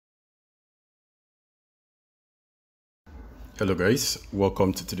Hello guys,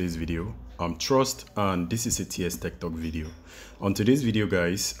 welcome to today's video. I'm Trust and this is a TS Tech Talk video. On today's video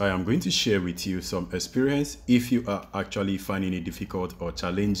guys, I am going to share with you some experience if you are actually finding it difficult or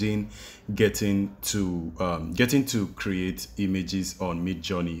challenging getting to create images on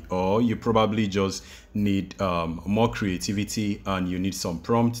Midjourney, or you probably just need more creativity and you need some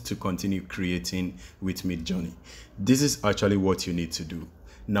prompt to continue creating with Midjourney. This is actually what you need to do.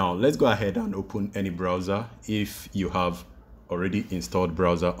 Now let's go ahead and open any browser if you have already installed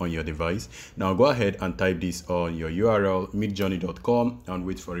browser on your device. Now go ahead and type this on your URL midjourney.com and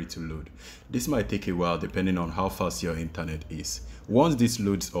wait for it to load. This might take a while depending on how fast your internet is. Once this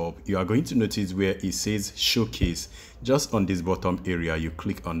loads up, you are going to notice where it says showcase. Just on this bottom area, you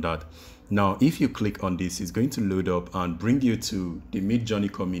click on that. Now if you click on this, it's going to load up and bring you to the Midjourney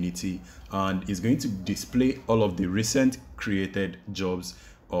community, and it's going to display all of the recent created jobs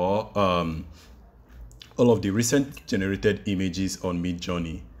or all of the recent generated images on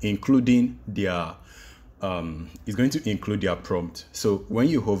Midjourney, including their it's going to include their prompt. So when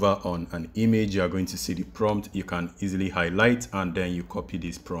you hover on an image, you are going to see the prompt. You can easily highlight and then you copy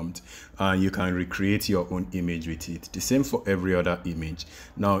this prompt and you can recreate your own image with it. The same for every other image.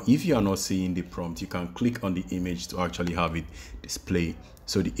 Now if you are not seeing the prompt, you can click on the image to actually have it display.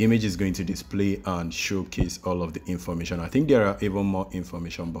 So the image is going to display and showcase all of the information. I think there are even more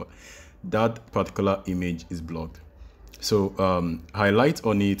information, but that particular image is blocked. So highlight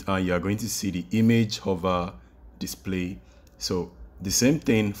on it and you are going to see the image hover display. So the same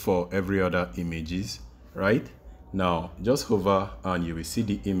thing for every other images, right? Now just hover and you will see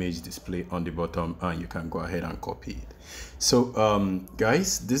the image display on the bottom and you can go ahead and copy it. So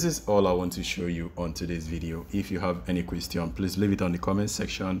guys, this is all I want to show you on today's video. If you have any question, please leave it on the comment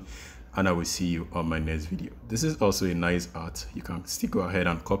section and I will see you on my next video. This is also a nice art. You can still go ahead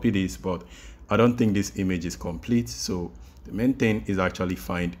and copy this, but I don't think this image is complete. So the main thing is actually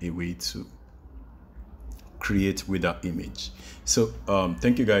find a way to create with that image. So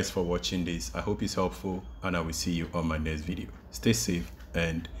thank you guys for watching this. I hope it's helpful and I will see you on my next video. Stay safe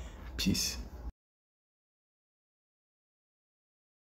and peace.